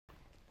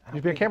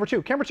You'd be on camera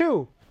 2. Camera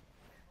 2.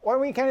 Why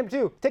don't we camera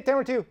 2? Take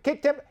camera 2.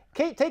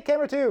 Take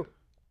camera 2.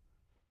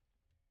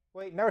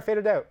 Wait, now we're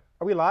faded out.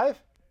 Are we live?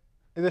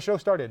 Is the show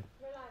started?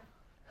 We're live.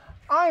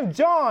 I'm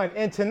John,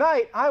 and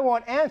tonight I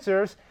want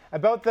answers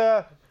about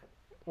the...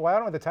 Well, I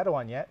don't have the title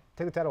on yet.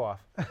 Take the title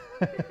off.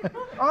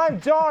 I'm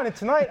John, and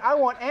tonight I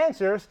want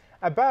answers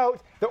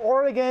about the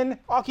Oregon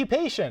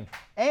occupation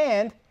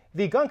and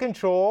the gun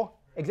control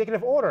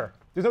executive order.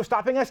 There's no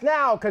stopping us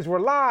now because we're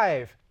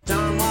live.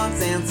 John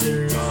wants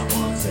answers. John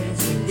wants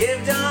answers.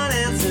 Give John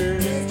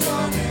answers. Give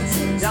John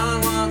answers.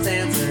 John wants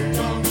answers.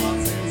 John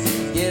wants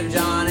answers. Give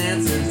John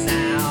answers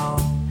now.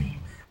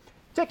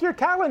 Check your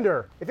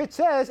calendar. If it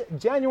says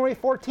January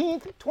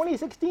 14th,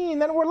 2016,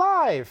 then we're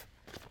live.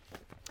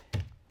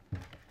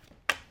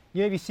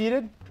 You may be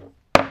seated.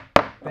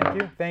 Thank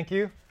you. Thank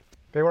you.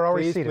 They were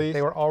already Please, seated. please.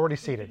 They were already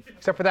seated.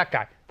 Except for that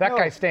guy. That No.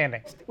 guy's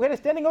standing. We had a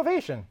standing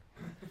ovation.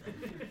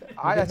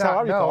 That's how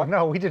I recall it.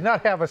 No, we did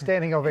not have a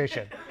standing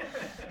ovation.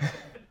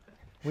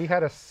 We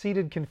had a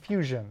seated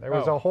confusion. There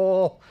was Oh. a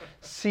whole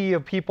sea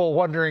of people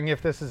wondering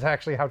if this is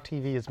actually how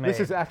TV is made.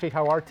 This is actually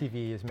how our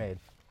TV is made.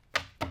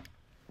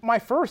 My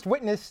first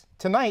witness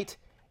tonight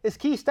is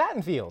Keith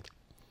Statenfield.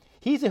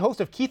 He's the host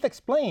of Keith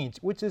Explains,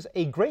 which is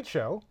a great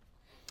show,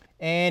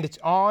 and it's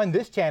on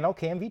this channel,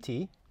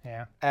 KMVT,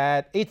 Yeah.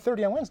 at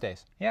 8:30 on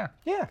Wednesdays. Yeah.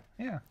 Yeah.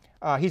 Yeah.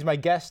 He's my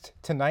guest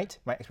tonight,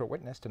 my expert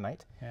witness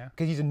tonight, Yeah.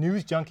 because he's a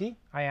news junkie,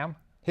 I am.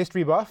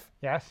 history buff,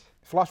 Yes.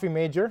 philosophy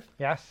major,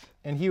 Yes.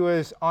 and he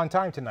was on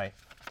time tonight.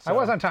 I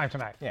was on time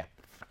tonight. Yeah.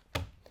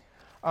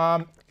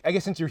 I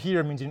guess since you're here,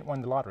 it means you didn't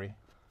win the lottery.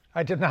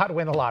 I did not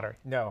win the lottery.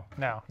 No.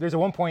 No. There's a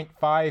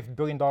 $1.5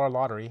 billion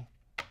lottery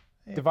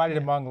divided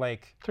among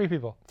like 3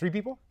 people. 3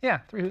 people. Yeah.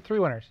 Three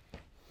winners.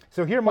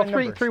 So here are my Well,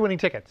 three numbers. winning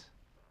tickets.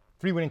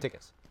 3 winning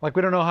tickets. Like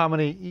we don't know how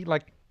many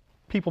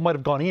people might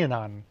have gone in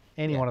on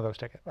any one of those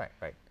tickets. Right.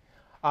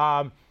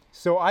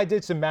 So I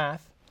did some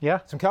math, Yeah.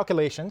 some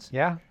calculations,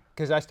 Yeah.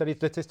 because I studied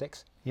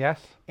statistics,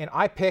 Yes. and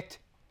I picked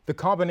the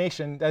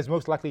combination that's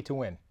most likely to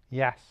win.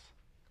 Yes.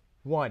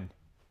 1,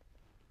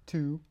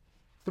 2,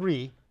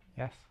 3,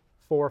 Yes.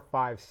 4,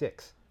 5,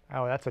 6.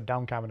 Oh, that's a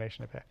dumb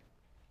combination to pick.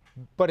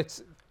 But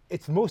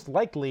it's most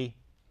likely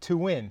to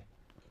win.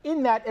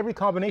 In that, every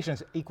combination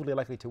is equally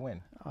likely to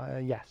win.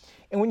 Yes.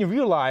 And when you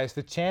realize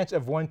the chance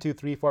of 1, 2,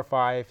 3, 4,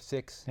 5,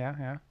 6 Yeah.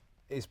 Yeah.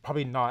 is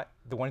probably not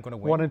the one going to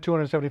win. 1 in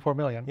 274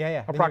 million.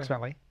 Yeah.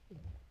 Approximately.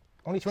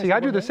 Only See, I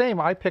do 24 the same.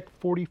 I pick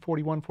 40,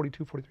 41,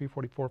 42, 43,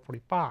 44,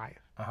 45.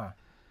 Uh-huh.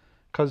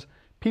 Because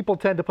people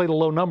tend to play the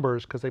low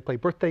numbers because they play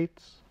birth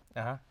dates.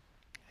 Uh-huh.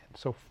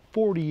 So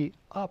 40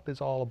 up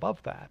is all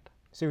above that.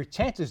 So your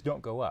chances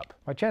don't go up.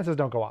 My chances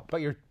don't go up.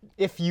 But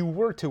if you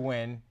were to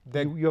win,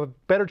 then You have a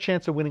better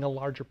chance of winning a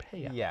larger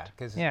payout. yeah,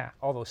 because Yeah.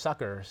 all those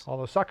suckers All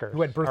those suckers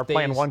who had birthdays are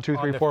playing 1, 2,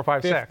 3, on the 4,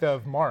 5, 5th 6.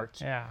 of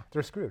March, Yeah.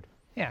 they're screwed.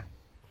 Yeah.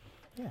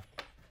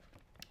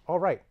 All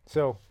right,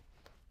 so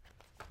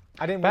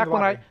I didn't Back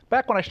win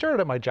the when I started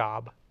at my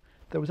job,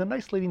 there was a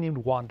nice lady named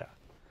Wanda.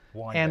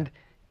 lottery. And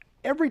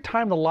every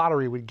time the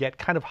lottery would get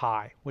kind of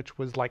high, which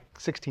was like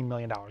 $16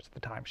 million at the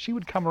time, she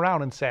would come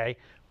around and say,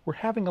 "We're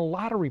having a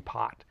lottery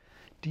pot.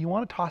 Do you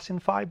want to toss in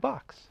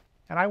 $5?"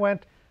 And I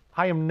went,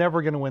 "I am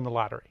never going to win the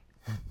lottery.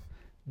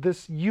 There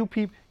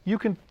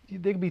can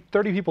be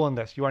 30 people in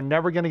this. You are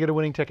never going to get a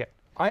winning ticket."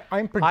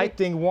 I'm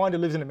predicting Wanda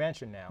lives in a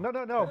mansion now.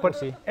 No.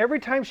 But every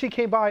time she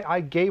came by,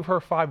 I gave her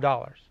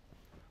 $5.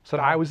 So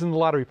that I was in the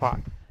lottery pot.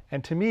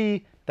 And to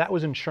me, that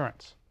was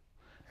insurance.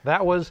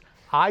 That was,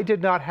 I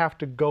did not have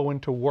to go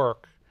into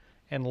work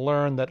and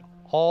learn that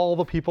all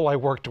the people I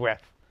worked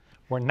with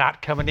were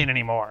not coming in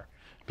anymore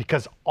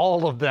because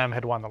all of them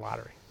had won the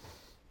lottery.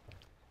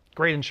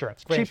 Great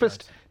insurance.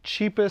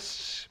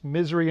 Cheapest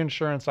misery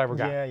insurance I ever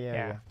got.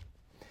 Yeah.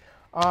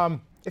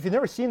 If you've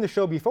never seen the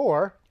show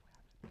before,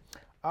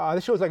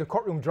 this show is like a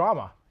courtroom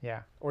drama,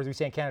 Yeah. or as we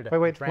say in Canada,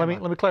 Wait, drama.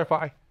 let me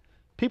clarify.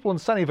 People in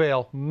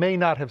Sunnyvale may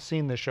not have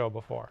seen this show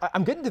before.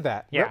 I'm getting to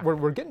that. Yeah.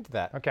 We're getting to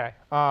that. Okay.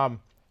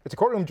 It's a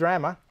courtroom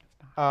drama.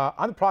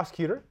 I'm the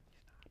prosecutor.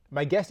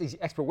 My guest is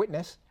the expert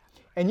witness.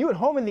 And you at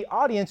home in the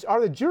audience are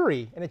the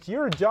jury. And it's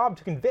your job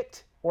to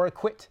convict or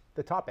acquit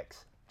the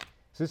topics.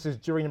 So this is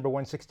jury number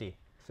 160.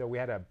 So we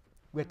had a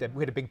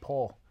big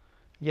poll.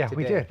 Yeah,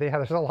 we today. did.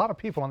 There's a lot of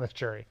people on this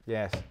jury.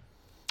 Yes.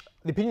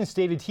 The opinions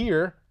stated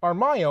here are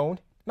my own,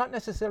 not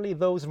necessarily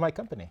those of my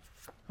company.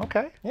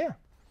 Okay. Yeah.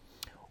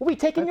 We'll be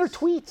taking your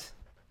tweets.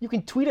 You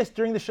can tweet us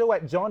during the show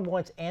at John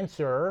Wants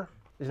Answer.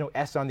 There's no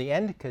S on the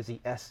end because the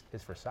S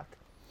is for suck.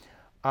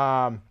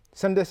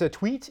 Send us a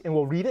tweet and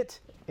we'll read it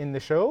in the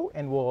show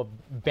and we'll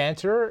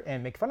banter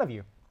and make fun of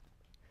you.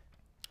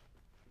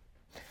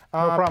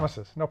 No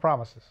promises. No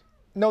promises.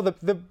 No,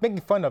 the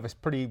making fun of is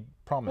pretty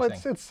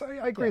promising.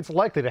 Well, I agree. It's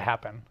likely to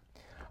happen.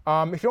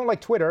 If you don't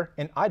like Twitter,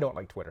 and I don't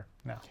like Twitter,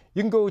 No.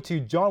 you can go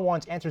to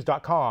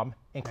johnwantsanswers.com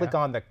and click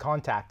on the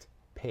contact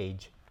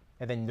page.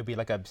 And then there'll be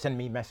like a send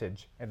me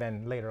message. And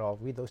then later I'll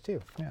read those too.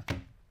 Yeah.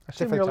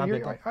 Different time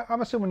people.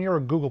 I'm assuming you're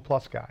a Google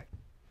Plus guy.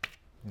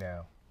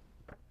 No.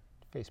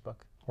 Facebook.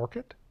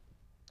 Orchid?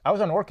 I was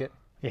on Orchid.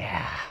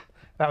 Yeah.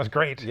 That was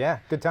great. Yeah,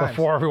 good times.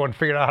 Before everyone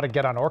figured out how to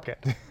get on Orchid.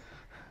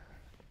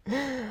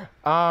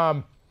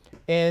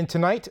 And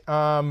tonight,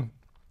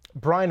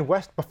 Brian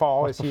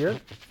Westphal is here,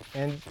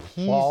 and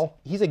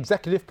he's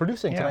executive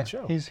producing tonight's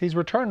show. He's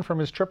returned from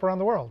his trip around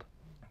the world.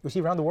 Was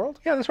he around the world?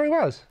 Yeah, that's where he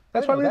was.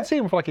 That's didn't why know we didn't that. see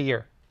him for like a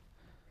year.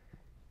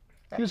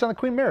 He was on the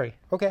Queen Mary.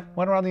 Okay.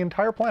 Went around the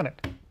entire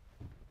planet.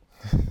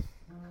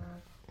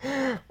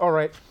 All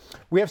right.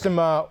 We have some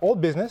old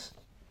business.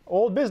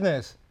 Old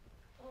business.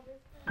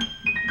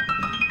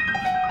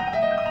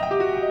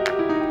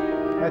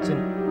 That's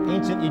an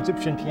ancient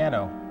Egyptian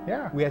piano.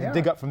 Yeah. We had to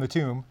dig up from the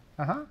tomb,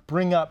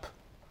 bring up,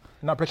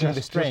 not breaking the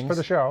Just strings. for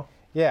the show.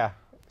 Yeah.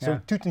 So Yeah.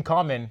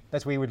 Tutankhamun,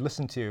 that's what he would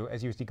listen to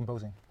as he was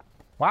decomposing.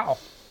 Wow.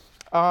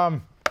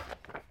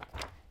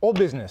 Old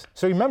business.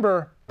 So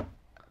remember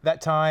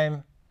that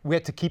time we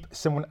had to keep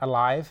someone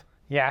alive?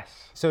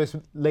 Yes. So this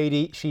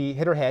lady, she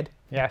hit her head.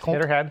 Yes.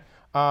 Hit her head.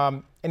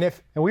 And And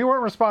we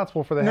weren't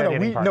responsible for the head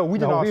hitting part. we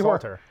did not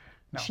assault were.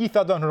 her. She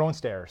fell down her own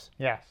stairs.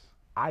 Yes.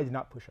 I did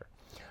not push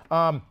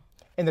her.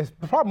 And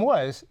the problem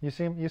was, You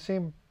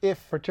seem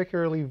if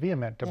particularly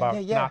vehement about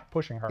not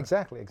pushing her.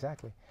 Exactly.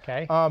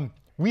 Okay.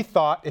 We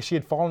thought if she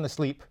had fallen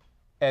asleep,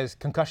 as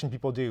concussion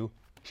people do,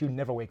 she would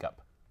never wake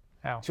up.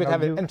 Now, She would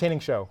have an entertaining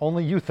show.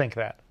 only you think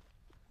that.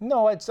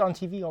 No, it's on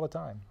TV all the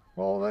time.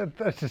 Well,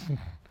 that's just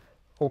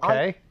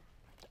okay.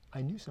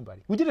 I knew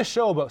somebody. We did a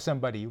show about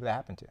somebody that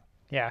happened to.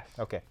 Yes.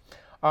 Okay.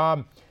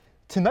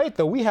 Tonight,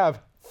 though, we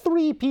have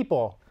 3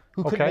 people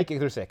who couldn't Okay. make it.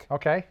 They're sick.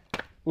 Okay.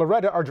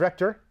 Loretta, our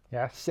director,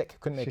 Yes. sick,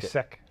 couldn't make She's it.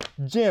 sick.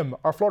 Jim,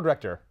 our floor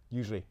director,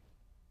 usually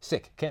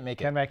sick, can't make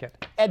it. Can't make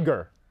it.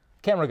 Edgar,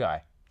 camera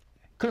guy,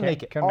 couldn't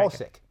make it. couldn't All make it.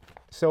 sick.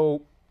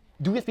 So,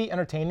 do we have to be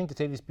entertaining to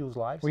save these people's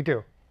lives? We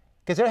do.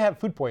 Because they have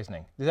food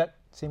poisoning. Does that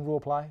same rule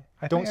apply?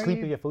 I Don't think- sleep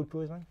if you have food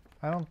poisoning?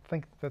 I don't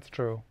think that's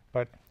true,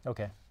 but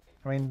Okay.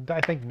 I mean,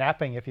 I think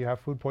napping if you have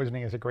food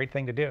poisoning is a great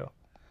thing to do.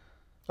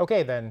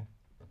 Okay, then.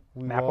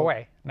 We Nap will-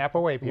 away. Nap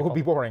away, people. We'll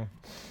be boring.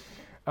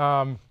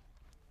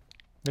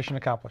 Mission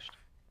accomplished.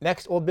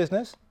 Next, old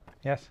business.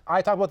 Yes.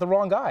 I talked about The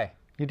Wrong Guy.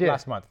 You did.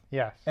 Last month.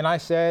 Yes. And I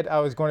said I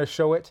was going to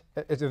show it.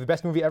 It's the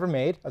best movie ever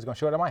made. I was going to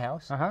show it at my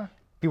house. Uh-huh.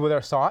 People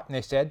there saw it and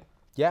they said,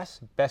 yes,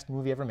 best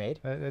movie ever made.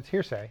 It's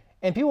hearsay.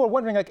 And people were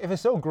wondering, like, if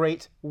it's so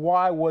great,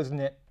 why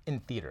wasn't it in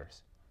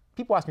theaters?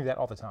 People ask me that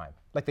all the time.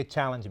 Like, they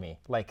challenge me.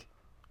 Like,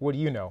 what do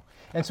you know?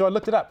 And so I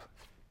looked it up.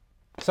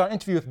 Saw an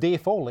interview with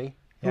Dave Foley,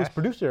 who was Yes.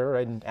 producer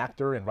and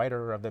actor and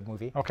writer of the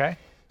movie. Okay.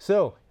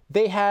 So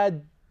they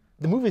had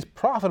the movie was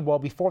profitable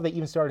before they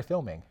even started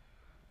filming,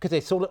 because they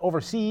sold it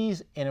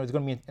overseas and it was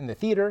going to be in the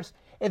theaters.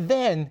 And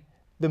then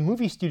the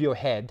movie studio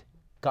head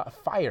got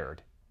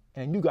fired,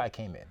 and a new guy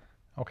came in.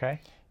 Okay.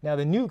 Now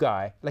the new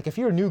guy, like if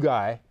you're a new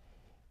guy,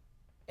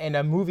 and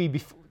a movie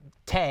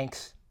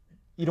tanks,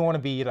 you don't want to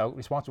be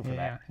responsible for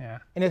Yeah. that. Yeah.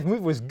 And if the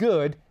movie was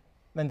good,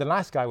 then the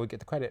last guy would get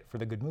the credit for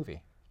the good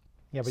movie.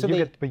 Yeah. But So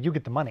you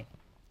get the money.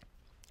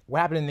 What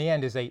happened in the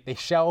end is they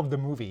shelved the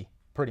movie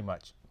pretty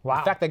much. Wow.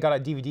 The fact they got a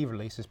DVD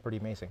release is pretty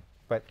amazing.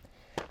 But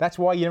that's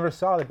why you never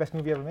saw the best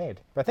movie ever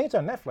made. But I think it's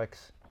on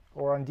Netflix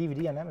or on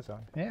DVD on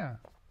Amazon. Yeah.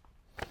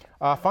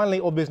 Finally,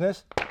 old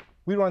business.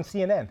 We were on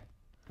CNN.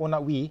 Well,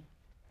 not we.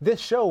 This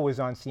show was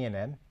on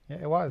CNN. Yeah,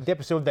 it was. The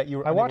episode that you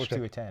were I unable watched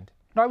to it. attend.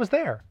 No, I was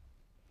there.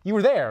 You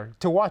were there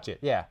to watch it,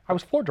 yeah. I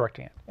was floor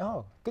directing it.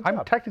 Oh, good I'm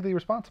job. technically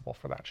responsible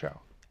for that show.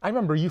 I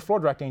remember you floor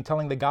directing,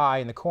 telling the guy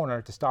in the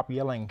corner to stop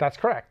yelling. That's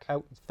correct.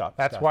 Out stuff.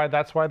 That's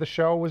why the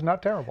show was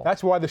not terrible.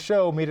 That's why the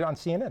show made it on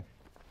CNN.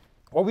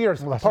 Well, we are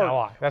that's not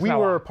why. That's we not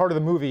were why. part of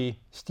the movie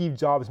Steve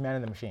Jobs' Man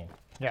in the Machine.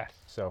 Yes.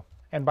 So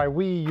And by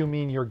we, you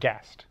mean your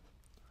guest.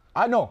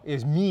 I know it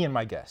was me and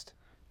my guest.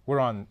 We're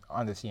on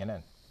the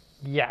CNN.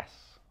 Yes.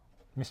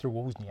 Mr.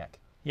 Wozniak.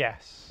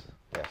 Yes.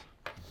 Yes.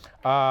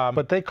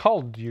 But they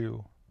called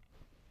you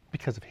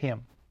because of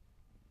him,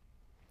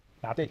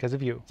 not because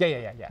of you.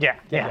 Yeah.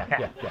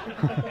 Yeah.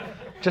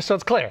 Just so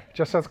it's clear.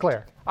 Just so it's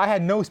clear. I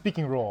had no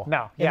speaking role.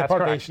 No. In Yeah, the that's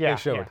part correct. they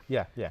showed.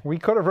 Yeah. We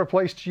could have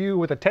replaced you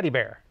with a teddy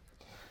bear,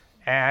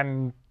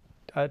 and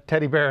a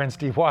teddy bear and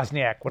Steve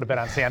Wozniak would have been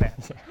on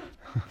CNN.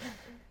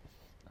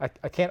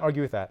 I can't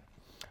argue with that.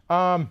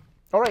 All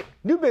right,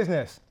 new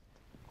business.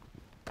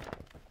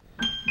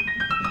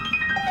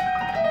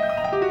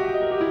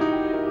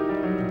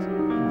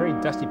 Very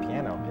dusty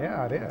piano.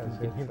 Yeah, it is.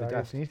 can hear the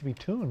dust. It needs to be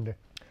tuned.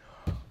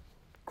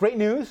 Great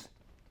news.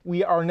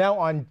 We are now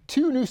on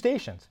 2 new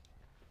stations.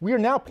 We are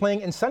now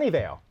playing in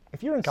Sunnyvale.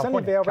 If you're in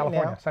California, Sunnyvale right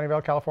California, now,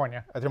 Sunnyvale,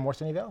 California. are there more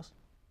Sunnyvales?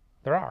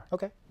 There are,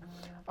 Okay.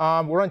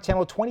 We're on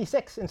channel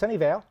 26 in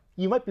Sunnyvale.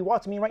 You might be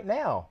watching me right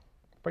now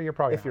but you're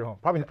probably if you're home.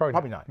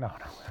 Probably not.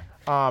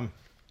 No.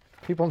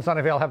 People in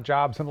Sunnyvale have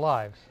jobs and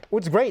lives.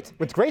 What's great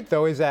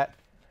though is that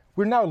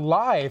we're now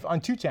live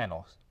on 2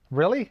 channels.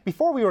 Really?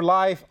 Before we were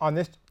live on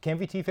this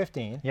KMVT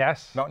 15,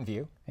 Yes. Mountain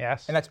View,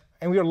 Yes.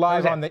 and we were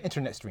live was it. on the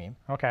internet stream.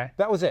 Okay.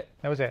 That was it.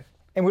 That was it.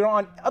 And we were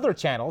on other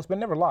channels, but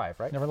never live,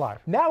 right? Never live.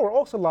 Now we're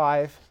also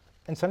live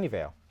in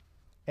Sunnyvale.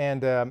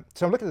 And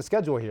so I'm looking at the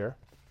schedule here.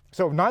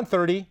 So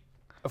 9:30,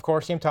 of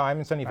course, same time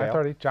in Sunnyvale.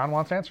 9:30. John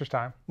wants answers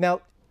time.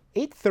 Now,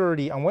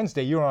 8:30 on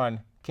Wednesday, you're on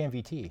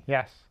KMVT.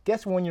 Yes.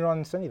 Guess when you're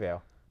on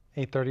Sunnyvale?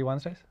 8:30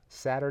 Wednesdays.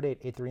 Saturday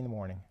at 8:30 in the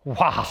morning.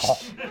 Wow.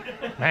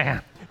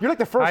 Man. You're like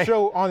the first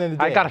show on in the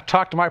day. I got to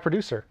talk to my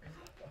producer.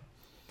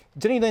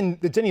 Jenny Lynn,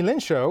 the Jenny Lynn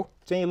show.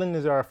 Jenny Lynn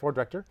is our floor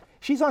director.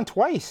 She's on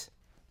twice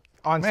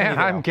on Man, Sunnyvale.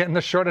 I'm getting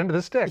the short end of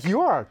the stick.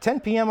 You are.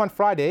 10 p.m. on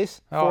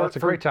Fridays. Oh, that's a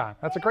great time.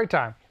 That's a great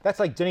time. That's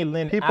like Jenny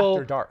Lynn People,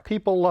 after dark.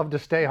 people love to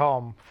stay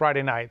home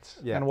Friday nights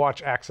Yeah. and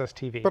watch Access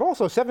TV. But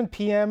also 7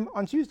 p.m.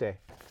 on Tuesday.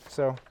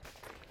 So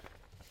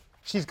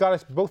she's got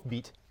us both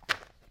beat,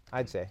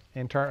 I'd say.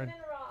 In turn,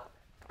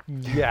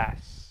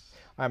 yes.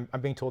 I'm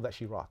being told that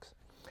she rocks.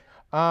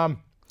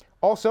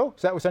 Also,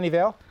 so that was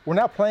Sunnyvale. We're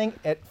now playing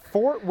at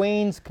Fort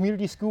Wayne's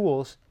Community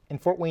Schools in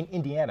Fort Wayne,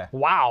 Indiana.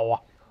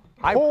 Wow.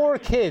 Poor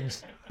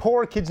kids in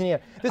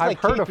Indiana. This is I've like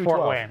heard K of through Fort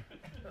 12. Wayne.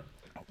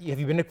 Have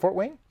you been to Fort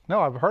Wayne?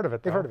 No, I've heard of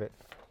it. They've heard of it.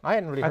 I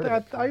hadn't really heard of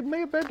it. I may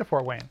have been to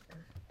Fort Wayne.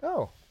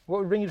 Oh, what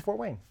would bring you to Fort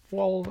Wayne?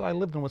 Well, I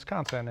lived in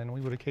Wisconsin, and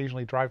we would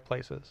occasionally drive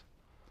places.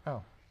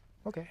 Oh,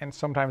 okay. And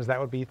sometimes that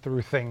would be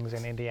through things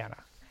in Indiana.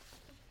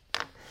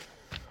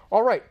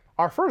 All right,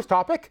 our first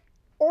topic,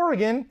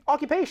 Oregon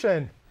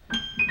occupation.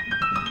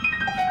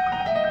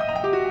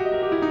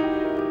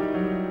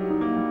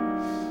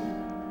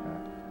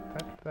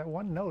 That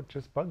one note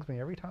just bugs me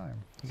every time.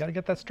 You got to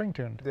get that string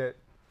tuned. The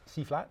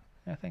C flat?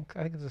 I think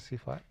it's a C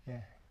flat.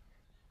 Yeah.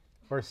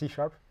 Or a C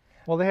sharp?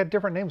 Well, they had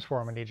different names for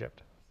them in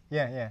Egypt.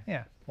 Yeah.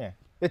 Yeah.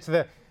 It's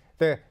the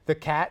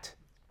cat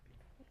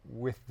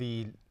with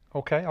the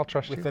Okay, I'll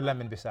trust you.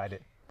 lemon beside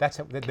it. That's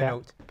the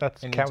note.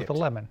 That's in cat with Egypt. the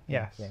lemon.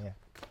 Yes. Yeah.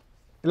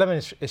 Lemon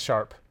is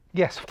sharp,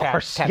 Yes, of Cat-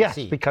 course. cat Yes,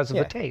 C. because of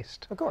Yeah. the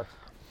taste. of course.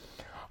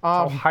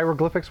 How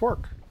hieroglyphics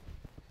work.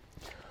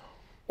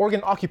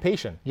 Oregon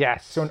occupation.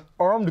 Yes. So an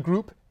armed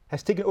group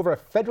has taken over a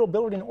federal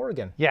building in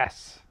Oregon.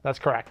 Yes, that's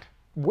correct.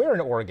 Where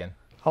in Oregon?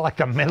 I like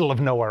the middle of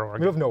nowhere,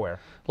 Oregon. Middle of nowhere.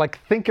 Like,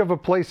 think of a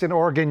place in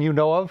Oregon you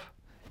know of.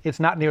 It's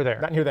not near there.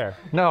 Not near there.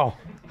 No,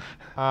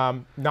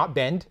 Not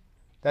Bend.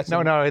 That's no,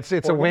 in no. It's a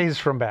Oregon? ways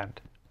from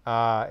Bend.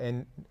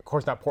 And of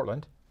course not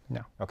Portland.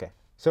 No, Okay.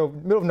 So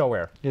middle of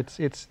nowhere. it's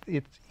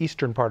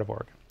eastern part of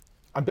Oregon.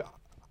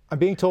 I'm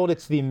being told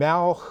it's the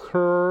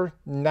Malheur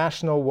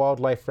National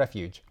Wildlife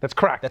Refuge. That's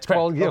correct. That's correct.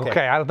 Well, yeah, Okay.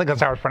 okay. I don't think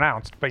that's how it's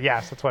pronounced, but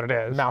yes, that's what it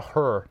is.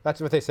 Malheur. That's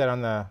what they said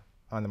on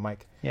the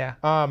mic. Yeah.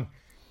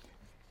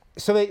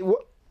 So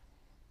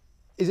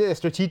is it a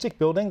strategic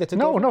building that's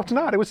no, it's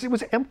not. It was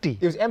empty.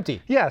 It was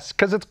empty, Yes,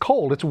 because it's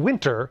cold. It's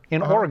winter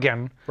in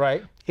Oregon.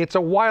 right? It's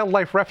a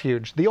wildlife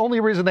refuge. The only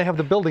reason they have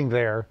the building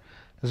there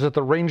is that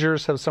the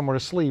rangers have somewhere to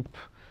sleep,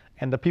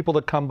 and the people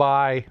that come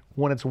by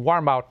when it's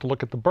warm out to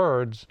look at the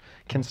birds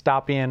can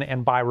stop in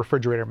and buy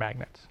refrigerator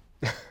magnets.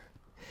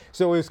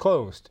 So it was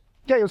closed.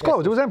 Yeah, it was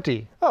closed. It was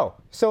empty. Oh,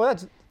 so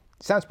that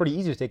sounds pretty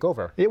easy to take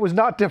over. It was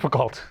not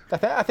difficult.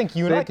 I think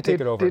you and I could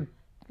take it over.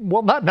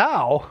 Well, not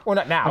now. Well,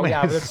 not now. I mean,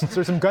 yeah, it's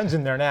there's some guns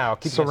in there now.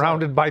 keeping us out.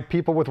 surrounded by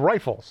people with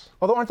rifles.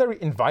 Although aren't they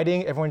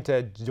inviting everyone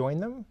to join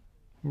them?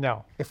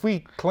 No. If we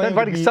They're claim to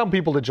inviting be- some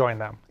people to join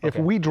them. If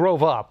Okay. we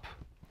drove up,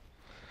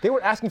 they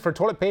were asking for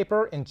toilet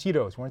paper and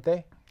Cheetos, weren't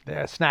they?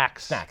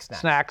 snacks.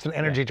 Snacks. and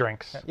energy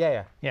drinks.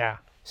 Yeah. Yeah.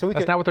 So we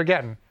That's could- not what they're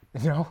getting.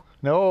 No.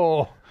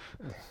 No.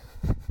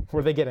 What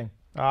are they getting?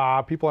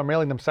 People are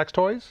mailing them sex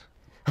toys.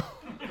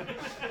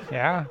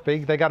 Yeah, they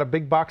got a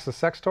big box of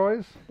sex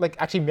toys. Like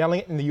actually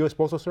mailing it in the U.S.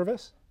 Postal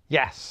Service?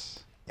 Yes.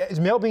 Is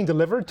mail being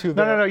delivered to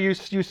the? No. You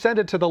send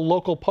it to the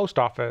local post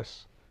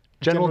office,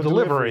 general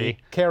delivery,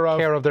 care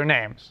of their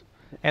names,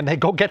 and they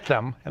go get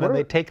them, and then What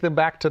they are- take them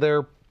back to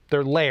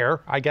their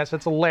lair. I guess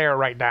it's a lair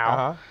right now.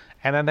 Uh-huh.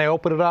 And then they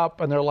open it up,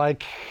 and they're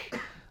like,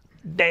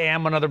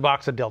 "Damn, another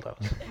box of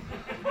dildos."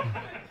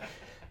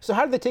 So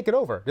how did they take it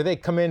over? Did they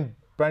come in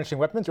brandishing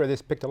weapons, or they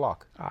just picked a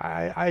lock?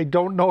 I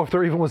don't know if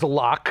there even was a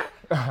lock,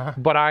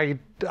 but I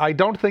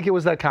don't think it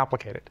was that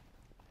complicated.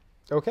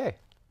 Okay,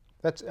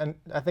 I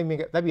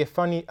think that'd be a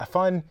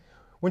fun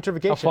winter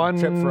vacation A fun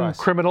trip for us.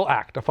 criminal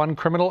act. A fun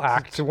criminal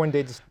act. To one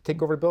day just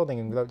take over a building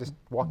and without just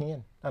walking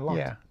in unlocked.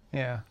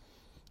 Yeah.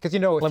 Because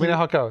if Let me know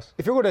how it goes.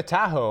 if you go to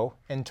Tahoe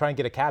and try and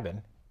get a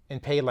cabin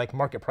and pay like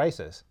market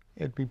prices,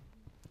 It'd be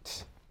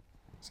it's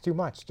too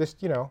much. Just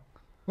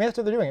that's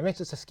what they're doing. It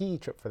makes it a ski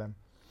trip for them.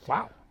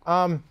 wow.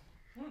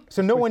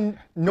 So no one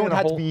a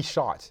had to whole- be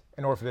shot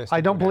in order for this. to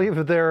I don't go down.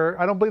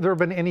 believe there have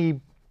been any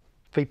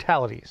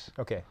fatalities.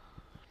 Okay.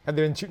 Have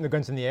they been shooting the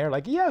guns in the air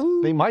like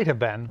Yahoo? They might have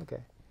been.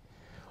 Okay.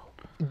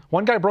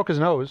 One guy broke his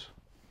nose,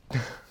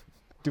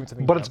 Doing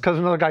something. but it's dumb. because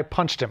another guy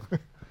punched him.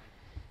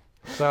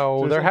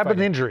 So there some have been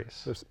fighting.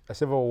 injuries. There's a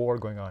civil war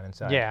going on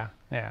inside.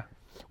 Yeah.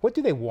 What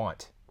do they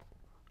want?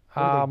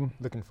 What are they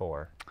looking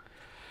for?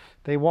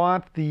 They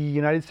want the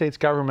United States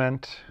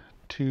government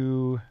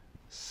to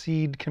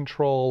cede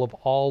control of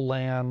all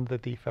land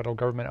that the federal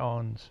government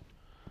owns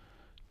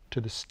to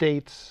the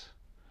states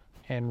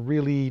and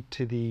really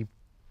to the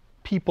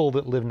people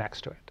that live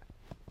next to it.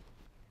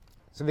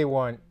 So they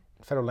want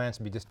federal lands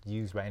to be just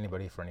used by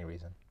anybody for any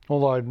reason.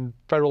 Well,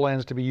 federal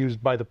lands to be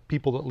used by the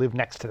people that live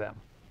next to them,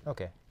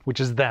 Okay. which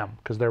is them,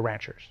 because they're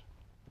ranchers.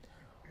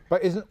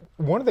 But isn't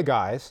one of the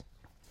guys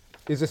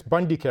is this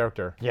Bundy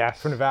character.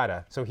 Yes. From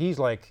Nevada. So he's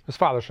like, His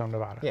father's from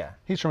Nevada. Yeah.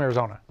 He's from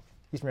Arizona.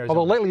 he's from Arizona.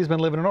 Although lately he's been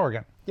living in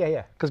Oregon Yeah,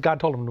 yeah. because God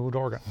told him to move to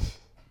Oregon.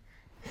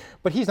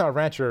 But he's not a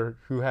rancher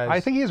who has. I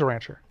think he's a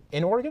rancher.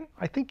 In Oregon?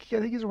 I think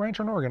he's a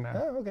rancher in Oregon now.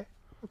 Oh, okay.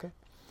 Okay.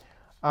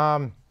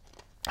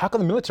 How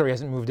come the military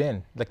hasn't moved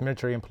in? Like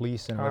military and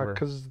police and whatever.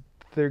 Because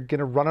they're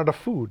gonna run out of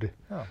food,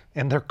 Oh.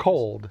 and they're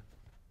cold.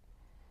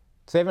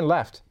 So they haven't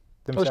left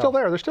They're themselves. still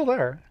there. They're still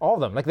there. All of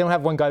them. Like they don't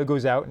have one guy who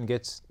goes out and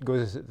goes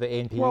to the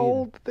A&P.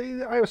 Well,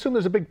 I assume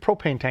there's a big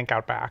propane tank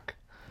out back,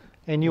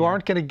 and you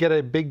aren't going to get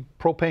a big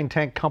propane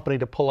tank company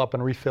to pull up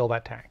and refill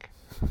that tank.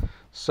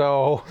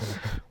 So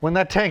when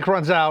that tank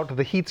runs out,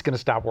 the heat's going to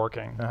stop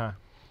working. Uh-huh.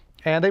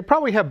 And they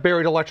probably have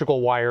buried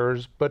electrical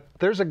wires, but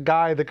there's a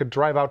guy that could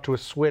drive out to a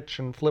switch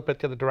and flip it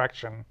to the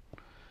direction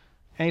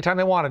anytime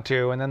they wanted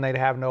to, and then they'd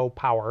have no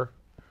power.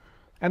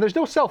 And there's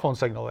no cell phone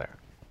signal there.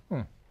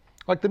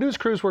 Like the news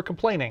crews were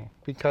complaining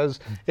because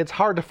it's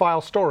hard to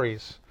file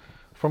stories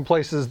from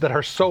places that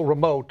are so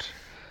remote.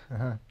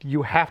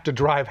 You have to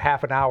drive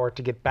half an hour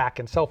to get back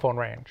in cell phone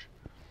range.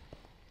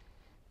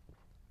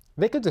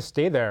 They could just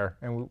stay there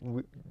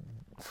and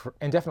for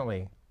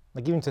indefinitely,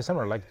 like even to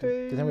summer. Like,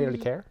 does anybody really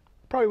care?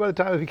 Probably by the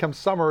time it becomes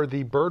summer,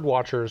 the bird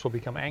watchers will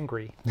become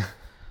angry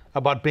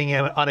about being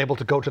unable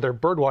to go to their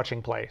bird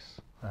watching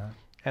place.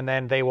 And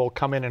then they will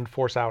come in and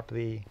force out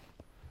the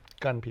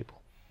gun people.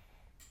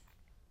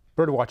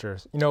 Bird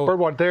watchers, you know. Bird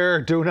watch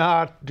there, do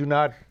not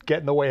get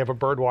in the way of a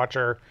bird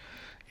watcher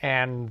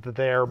and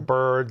their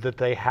bird that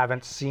they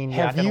haven't seen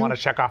yet and want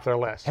to check off their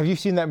list. Have you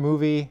seen that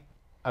movie,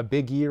 A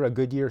Big Year, A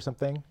Good Year, or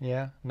something?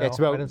 Yeah, no, It's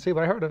about- I didn't see,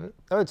 but I heard of it.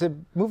 Oh, it's a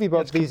movie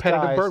about It's these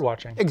competitive guys. bird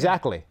watching.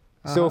 Exactly.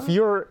 So if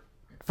you're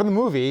from the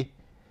movie,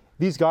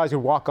 these guys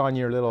would walk on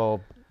your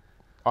little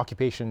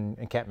occupation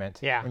encampment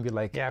Yeah, and be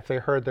like, yeah. If they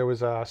heard there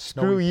was a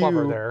 "Screw snowy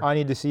plover you! there, I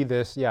need to see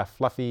this." Yeah,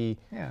 fluffy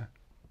yeah.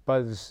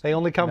 buzz. They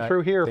only come nut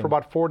through here thing. for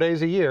about 4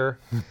 days a year.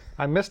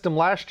 I missed them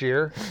last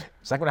year.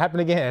 It's not going to happen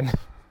again.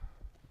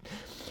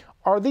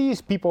 Are these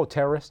people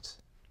terrorists?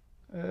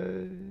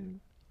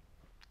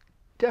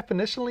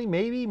 Definitionally,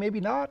 maybe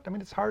not. I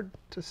mean, it's hard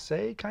to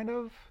say. Kind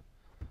of.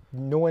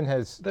 No one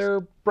has.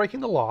 They're breaking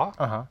the law.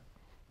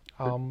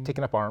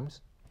 Taken up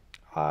arms.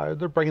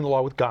 They're breaking the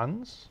law with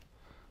guns,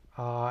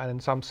 and in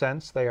some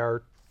sense, they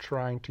are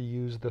trying to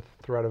use the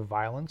threat of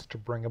violence to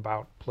bring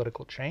about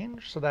political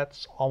change. So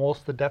that's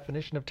almost the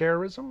definition of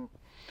terrorism.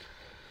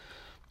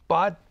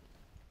 But,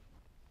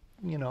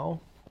 you know,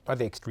 Are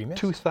they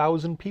extremists?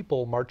 2,000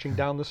 people marching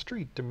down the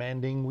street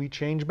demanding we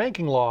change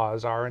banking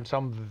laws are, in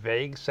some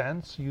vague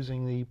sense,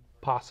 using the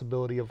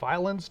possibility of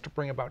violence to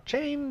bring about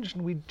change.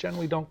 And we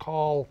generally don't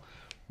call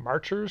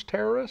marchers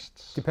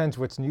terrorists. Depends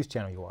which news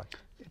channel you watch.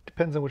 It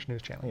depends on which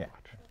news channel you Yeah.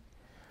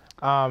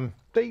 watch.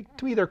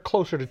 To me, they're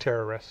closer to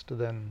terrorists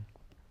than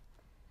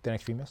Then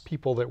extremists?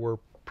 people that were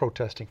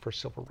protesting for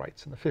civil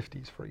rights in the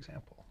 50s, for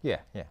example. Yeah,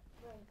 yeah.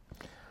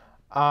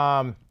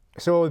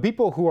 So the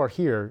people who are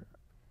here,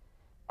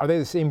 are they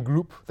the same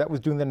group that was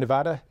doing the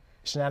Nevada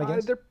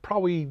shenanigans? They're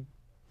probably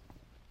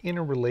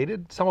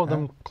interrelated. Some of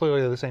them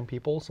clearly are the same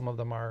people. Some of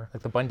them are,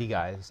 Like the Bundy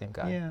guy is the same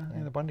guy. yeah,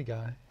 the Bundy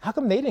guy. How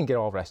come they didn't get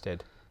all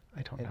arrested?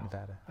 I don't In know.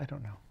 Nevada. I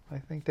don't know. I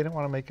think they didn't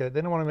want to make a. They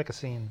didn't want to make a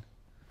scene.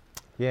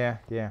 Yeah,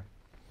 yeah.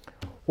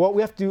 Well,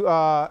 we have to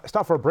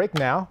stop for a break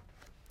now.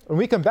 When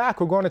we come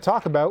back, we're going to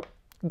talk about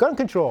gun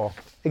control,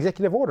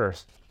 executive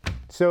orders.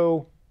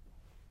 So,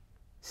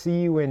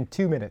 see you in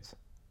 2 minutes.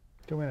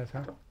 2 minutes,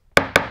 huh?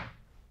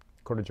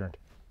 Court adjourned.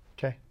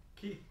 Okay.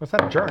 Well, it's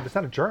not adjourned. It's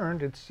not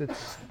adjourned. It's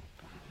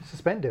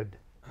suspended.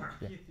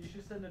 Keith, you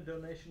should send a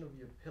donation of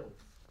your pills.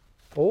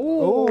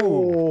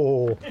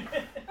 Oh.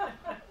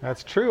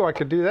 That's true. I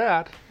could do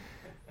that.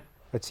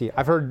 Let's see.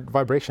 I've heard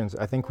vibrations.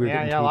 I think we're Yeah,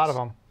 getting a lot tweets. of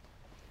them.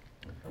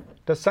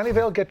 Does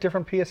Sunnyvale get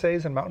different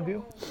PSAs in Mountain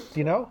View? Do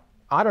you know?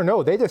 I don't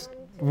know. They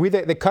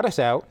cut us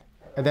out,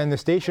 and then the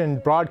station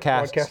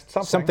broadcasts Broadcast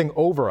something. something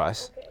over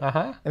us,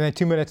 Uh-huh. and then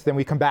 2 minutes, then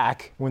we come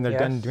back when they're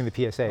done Yes. doing the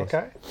PSAs.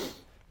 Okay.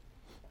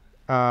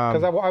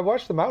 Because I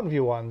watched the Mountain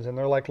View ones, and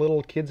they're like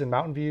little kids in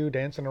Mountain View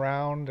dancing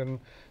around and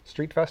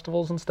street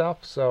festivals and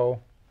stuff. So,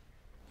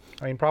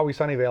 I mean, probably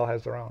Sunnyvale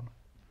has their own.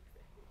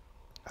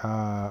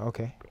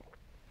 Okay.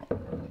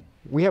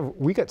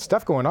 We got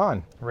stuff going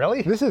on.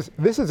 Really? This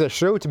is a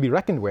show to be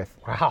reckoned with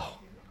Wow.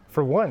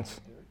 for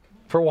once.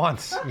 For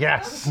once,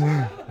 yes.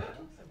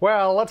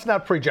 Well, let's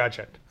not prejudge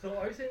it. So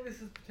are you saying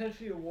this is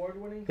potentially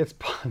award-winning? It's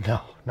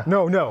no.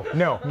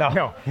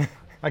 No.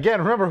 Again,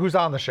 remember who's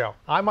on the show.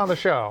 I'm on the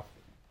show.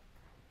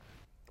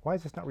 Why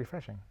is this not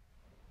refreshing?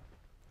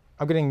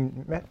 I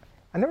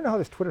never know how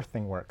this Twitter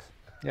thing works.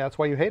 Yeah, that's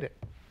why you hate it.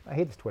 I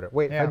hate this Twitter.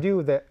 Wait, Yeah. if I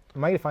do the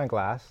magnifying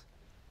glass.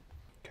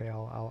 Okay,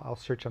 I'll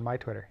search on my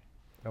Twitter.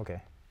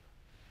 Okay.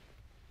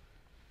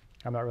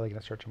 I'm not really going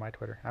to search on my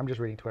Twitter. I'm just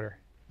reading Twitter.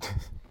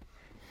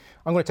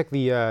 I'm going to check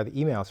the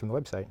emails from the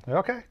website.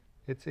 Okay,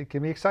 it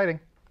can be exciting.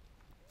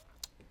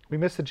 We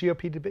missed the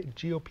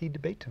GOP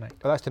debate tonight.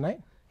 Oh, that's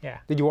tonight? Yeah,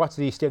 Did you watch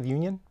the State of the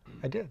Union?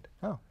 I did.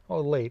 Oh.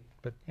 Well, late,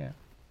 but yeah,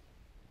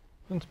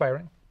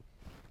 inspiring.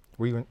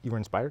 You were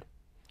inspired?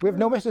 We have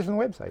no messages on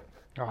the website.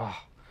 Oh,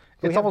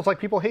 We it's have- almost like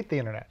people hate the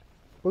internet.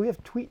 But we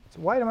have tweets.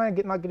 Why am I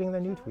not getting the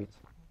new tweets?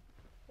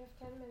 We have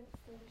 10 minutes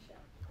to the show.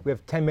 We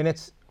have 10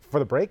 minutes for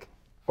the break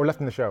or left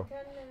in the show? 10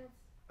 minutes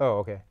Oh,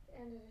 okay.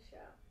 to end of the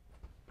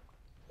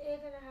show.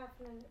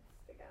 8.5 minutes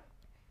to go.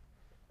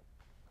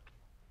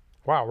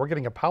 Wow, we're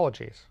getting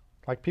apologies.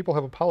 Like people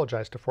have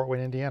apologized to Fort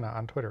Wayne, Indiana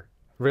on Twitter.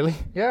 Really?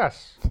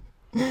 Yes.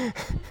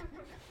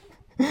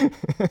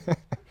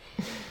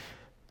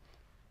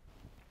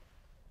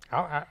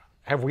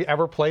 Have we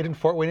ever played in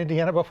Fort Wayne,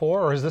 Indiana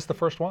before, or is this the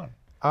first one?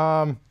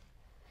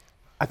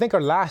 I think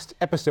our last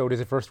episode is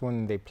the first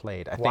one they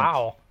played. I think.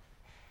 Wow.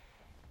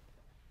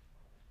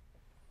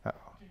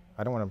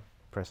 I don't want to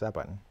press that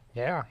button.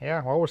 Yeah,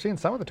 yeah. Well, we're seeing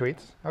some of the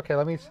tweets. Okay,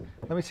 let me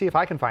see if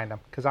I can find them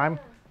because I'm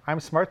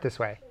smart this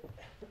way.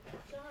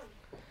 John,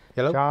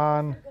 Hello?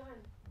 John, gun.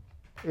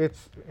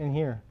 It's in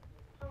here.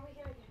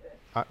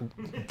 How are we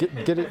going to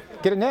get it?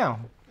 Get it now.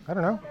 I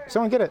don't know.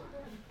 Someone get it.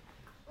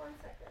 1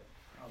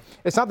 second.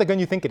 It's not the gun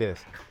you think it is.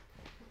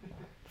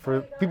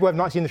 For people who have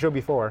not seen the show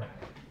before.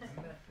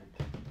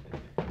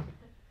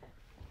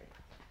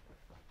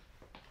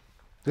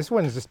 This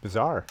one is just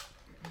bizarre.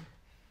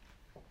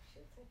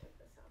 Shit, I took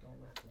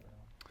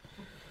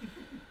this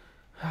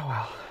out. oh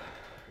well.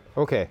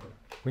 Okay,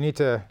 we need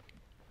to.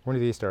 When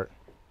did these start?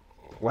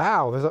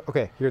 Wow.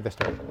 Okay, here they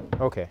start.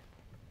 Okay.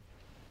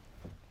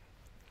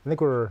 I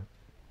think we're.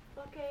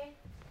 Okay.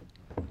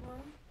 1,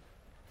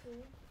 2,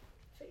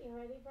 3. You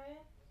ready, Brian?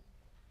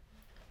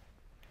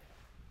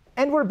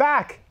 And we're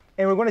back,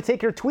 and we're going to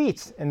take your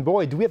tweets. And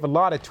boy, do we have a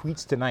lot of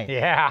tweets tonight.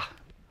 Yeah.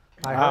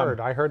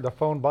 I heard the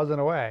phone buzzing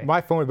away.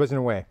 My phone was buzzing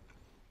away.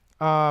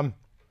 I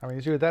mean,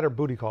 is either that or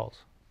booty calls?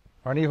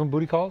 Aren't even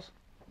booty calls?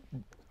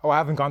 Oh, I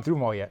haven't gone through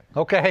them all yet.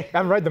 Okay. I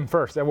haven't read them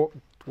first.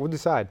 We'll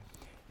decide.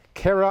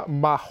 Kara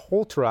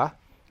Malhotra.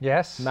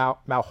 Yes.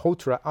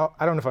 Malhotra. Oh,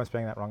 I don't know if I'm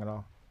spelling that wrong at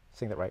all.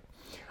 Saying that right.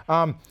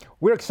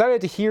 We're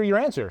excited to hear your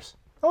answers.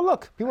 Oh,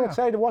 look. People are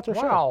excited to watch our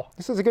show. Wow.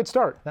 This is a good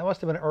start. That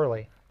must have been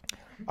early.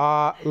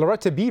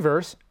 Loretta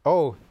Beavers.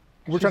 Oh,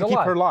 we're She's trying to keep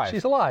her alive. alive.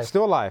 She's alive.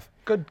 Still alive.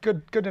 Good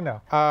to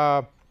know.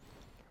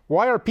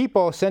 Why are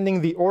people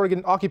sending the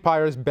Oregon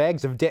occupiers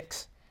bags of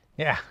dicks?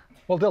 Yeah.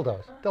 Well,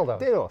 dildos.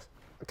 Dildos.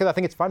 Because I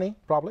think it's funny,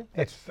 probably.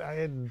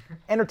 I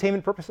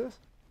Entertainment purposes.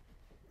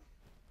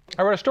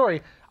 read a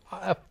story.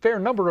 A fair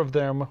number of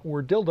them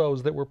were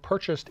dildos that were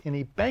purchased in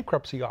a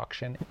bankruptcy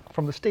auction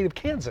from the state of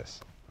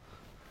Kansas.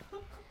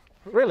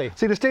 Really?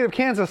 See, the state of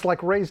Kansas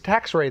raised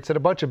tax rates and a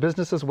bunch of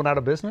businesses went out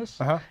of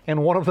business. Uh-huh.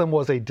 And one of them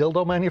was a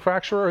dildo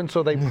manufacturer. And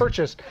so they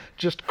purchased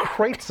just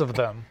crates of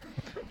them.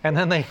 And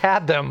then they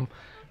had them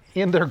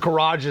in their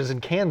garages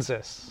in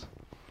Kansas.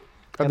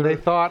 And they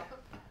thought,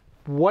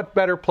 what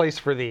better place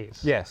for these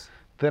Yes.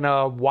 than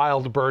a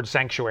wild bird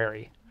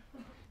sanctuary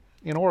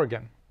in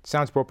Oregon?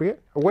 Sounds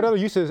appropriate. What other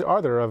uses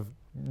are there of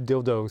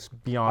dildos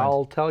beyond?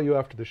 I'll tell you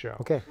after the show.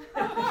 Okay.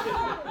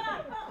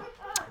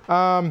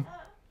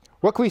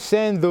 What can we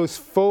send those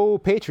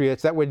faux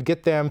patriots that would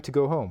get them to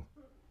go home?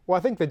 Well,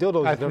 I think the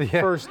dildos is the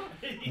yeah. first.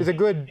 Is a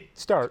good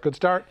start. Good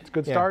start. It's a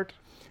good Yeah. start.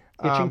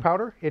 Itching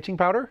powder. Itching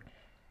powder.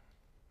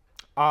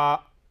 A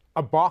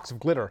box of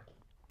glitter.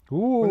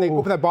 Ooh. When they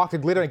open that box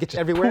of glitter and it gets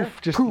everywhere.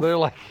 Poof, just poof. they're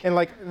like. And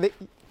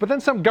But then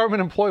some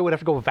government employee would have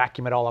to go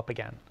vacuum it all up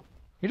again.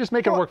 You're just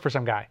making Well- work for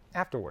some guy.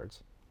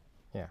 afterwards.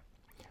 Yeah.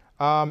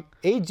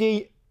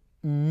 AJ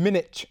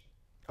Minich.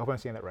 I hope I'm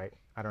saying that right.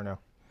 I don't know.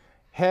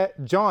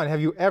 John,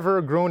 have you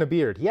ever grown a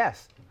beard?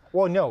 Yes.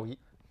 Well, no.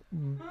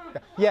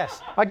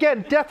 Yes.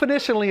 Again,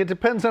 definitionally, it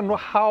depends on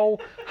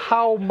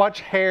how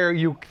much hair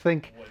you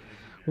think.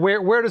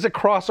 Where does it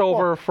cross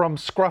over from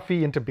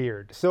scruffy into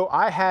beard? So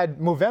I had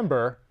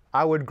Movember.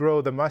 I would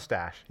grow the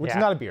mustache, which Yeah.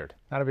 is not a beard.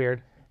 Not a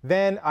beard.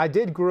 Then I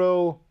did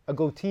grow a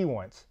goatee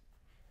once,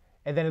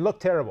 and then it looked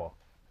terrible.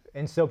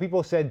 And so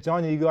people said,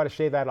 John, you got to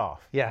shave that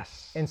off.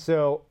 Yes. And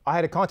so I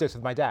had a contest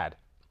with my dad.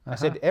 I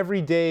said,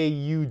 every day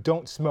you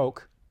don't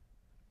smoke,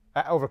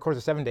 over the course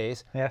of 7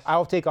 days, Yes.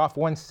 I'll take off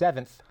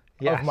 1/7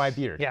 of my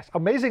beard. Yes.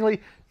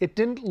 Amazingly, it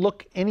didn't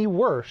look any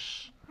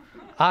worse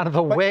on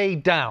the way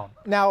down.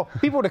 Now,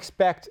 people would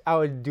expect I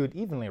would do it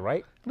evenly,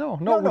 right? No,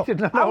 No. we did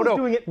not. I was No,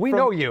 doing it we from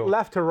know you.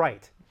 left to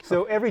right.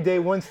 So every day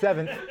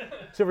 1/7.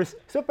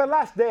 So by the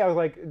last day, I was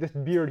like, this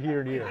beard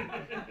here and here.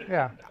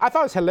 Yeah. I thought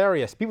it was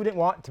hilarious. People didn't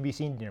want to be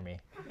seen near me.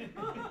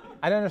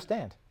 I didn't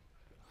understand.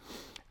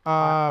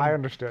 I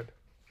understood.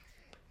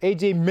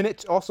 AJ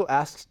Minich also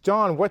asks,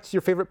 John, what's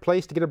your favorite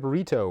place to get a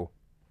burrito?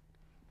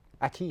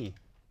 Aki.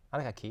 I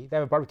like Aki. They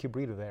have a barbecue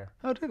burrito there.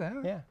 Oh, do that.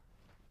 Yeah.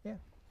 Yeah.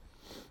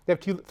 They have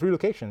 3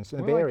 locations in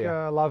the We Bay like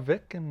Area. La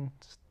Vic and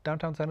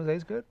downtown San Jose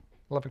is good.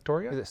 La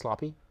Victoria. Is it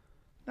sloppy?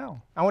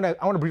 No. I want a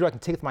burrito I can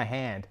take with my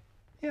hand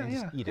Yeah, and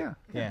yeah. just eat yeah. it.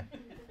 Yeah.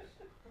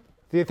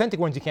 The authentic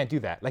ones you can't do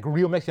that. Like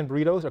real Mexican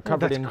burritos are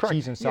covered that's in correct.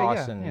 cheese and Yeah,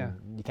 sauce, yeah, and yeah.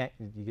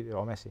 you get it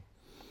all messy.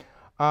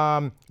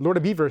 Lord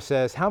of Beaver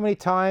says, how many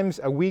times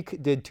a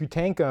week did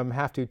Tutankhamun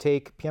have to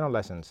take piano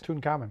lessons?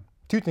 Tutankhamun.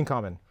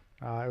 Tutankhamun.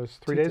 It was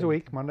 3 days a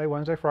week, Monday,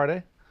 Wednesday,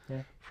 Friday.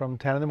 from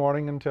 10 in the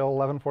morning until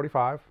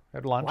 11:45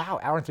 at lunch. Wow,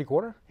 hour and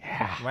 3/4?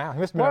 Yeah. Wow, he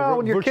must have been Well, a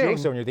when you're king,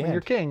 virtuoso near the when end.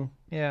 you're king,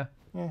 yeah.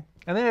 Yeah.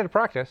 And then you had to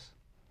practice.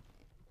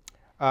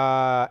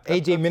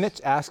 AJ Minutes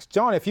asks,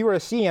 John, if you were a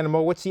sea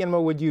animal, what sea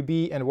animal would you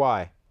be and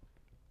why?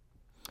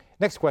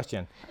 Next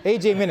question.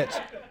 AJ Minutes.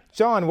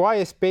 John, why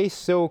is space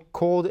so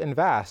cold and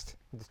vast?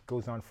 This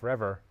goes on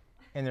forever,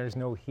 and there's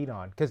no heat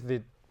on because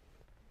the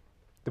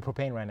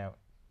propane ran out.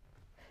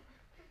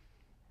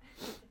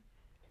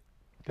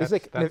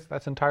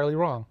 That's entirely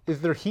wrong. Is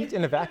there heat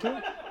in a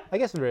vacuum? I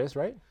guess there is,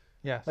 right?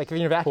 Yes. Like if you're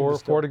in a vacuum. it's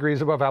still- 4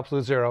 degrees above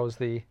absolute zero is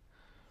the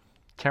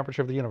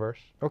temperature of the universe.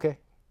 Okay.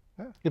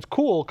 It's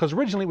cool because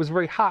originally it was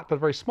very hot but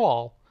very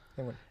small,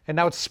 Anyway. and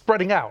now it's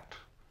spreading out.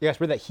 Yeah,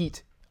 spread that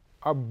heat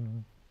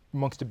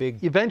amongst the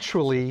big.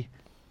 Eventually,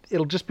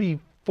 it'll just be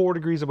 4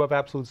 degrees above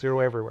absolute zero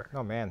everywhere.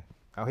 Oh man,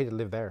 I hate to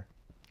live there.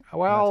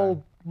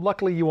 Well,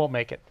 luckily you won't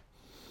make it.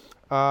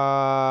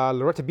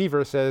 Loretta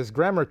Beaver says,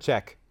 grammar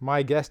check,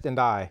 my guest and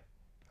I.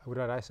 What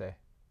did I say?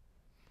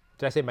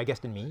 Did I say my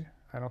guest and me?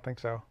 I don't think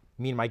so.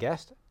 Me and my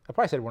guest? I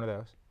probably said one of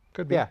those.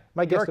 Could be. Yeah,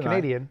 my guest You're and I.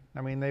 Canadian.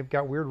 I mean, they've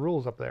got weird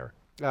rules up there.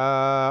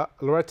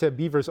 Loretta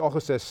Beavers also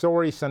says,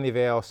 sorry,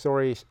 Sunnyvale,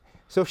 sorry.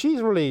 So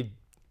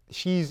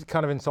she's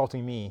kind of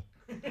insulting me.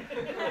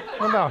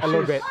 Well, no, A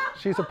little bit.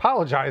 She's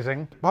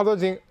apologizing.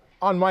 Apologizing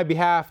on my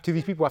behalf to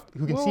these people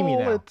who can see me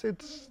now.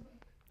 It's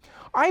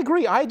I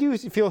agree. I do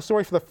feel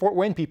sorry for the Fort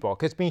Wayne people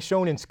because it's being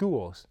shown in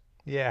schools.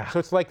 yeah. So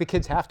it's like the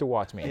kids have to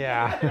watch me.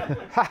 Yeah.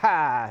 Ha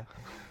ha.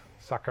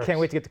 Suckers. Can't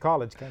wait to get to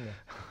college, can you?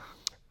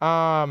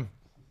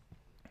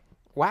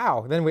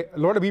 Wow. Then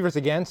Loretta Beavers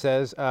again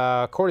says,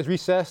 court is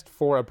recessed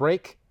for a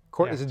break.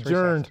 Court Yeah, is it's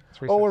adjourned.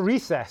 recessed. It's Oh, we're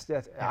recessed.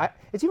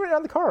 It's even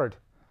on the card.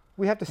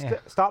 We have to Yeah.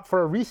 stop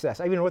for a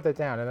recess. I even wrote that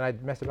down and then I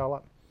messed it all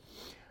up.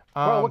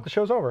 Well, look, the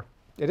show's over.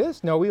 It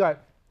is? No, we got.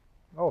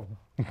 Oh.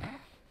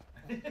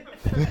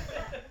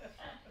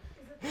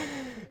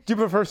 Do you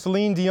prefer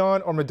Celine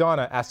Dion or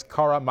Madonna? Asks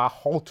Cara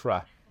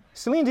Malhotra.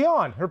 Celine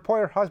Dion. Her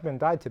poor husband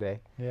died today.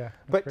 Yeah.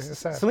 But It's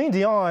sad. Celine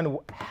Dion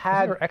Isn't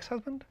had. her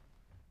ex-husband?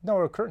 No,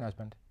 her current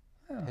husband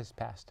has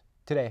passed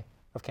today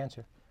of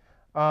cancer.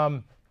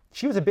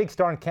 She was a big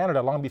star in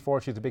Canada long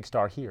before she was a big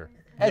star here,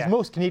 as Yeah.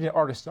 most Canadian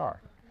artists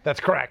are. That's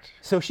correct.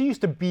 So she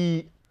used to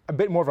be a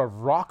bit more of a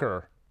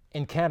rocker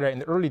in Canada in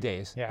the early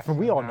days. Yes, From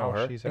we all and know now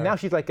her. she's And a- now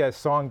she's like a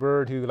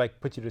songbird who like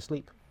puts you to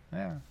sleep.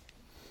 Yeah.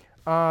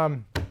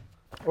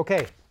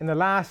 Okay, in the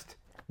last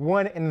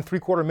 1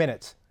 3/4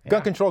 minutes, gun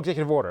Yeah. control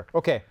executive order.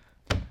 Okay.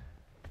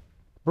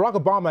 Barack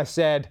Obama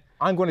said,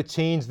 I'm going to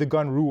change the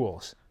gun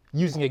rules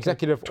using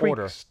executive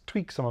order.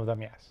 Tweak some of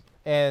them, yes.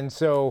 And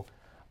so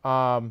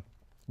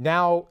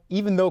now,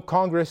 even though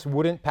Congress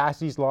wouldn't pass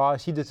these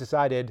laws, he just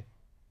decided,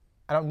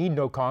 I don't need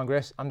no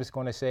Congress. I'm just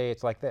going to say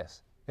it's like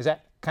this. Is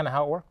that kind of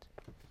how it worked?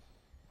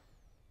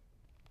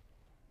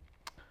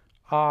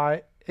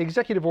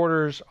 Executive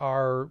orders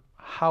are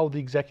how the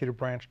executive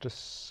branch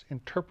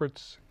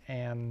interprets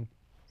and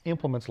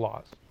implements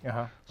laws.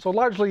 Uh-huh. So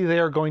largely they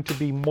are going to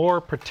be more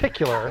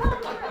particular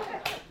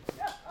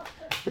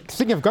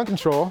Speaking of gun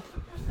control,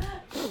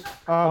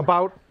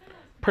 about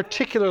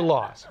particular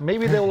laws.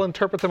 Maybe they will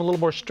interpret them a little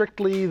more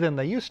strictly than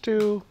they used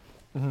to,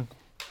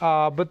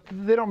 but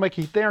they aren't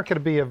going to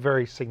be a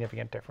very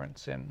significant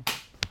difference in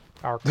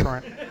our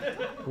current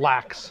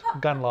lax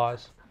gun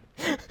laws,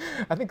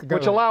 I think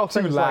which allow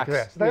too things lax. like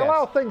this. They Yes.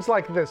 allow things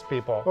like this,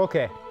 people.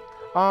 Okay.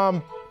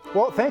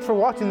 Well, thanks for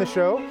watching the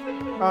show.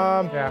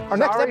 Our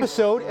next Sorry.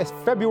 episode is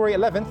February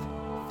 11th.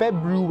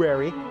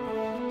 February.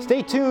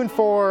 Stay tuned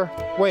for.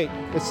 Wait,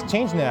 it's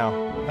changed now.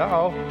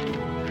 Uh-oh.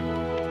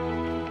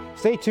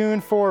 Stay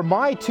tuned for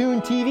My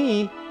Tune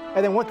TV,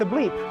 and then What the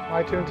Bleep.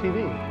 iTunes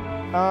TV.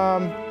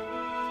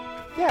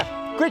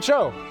 Yeah, great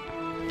show.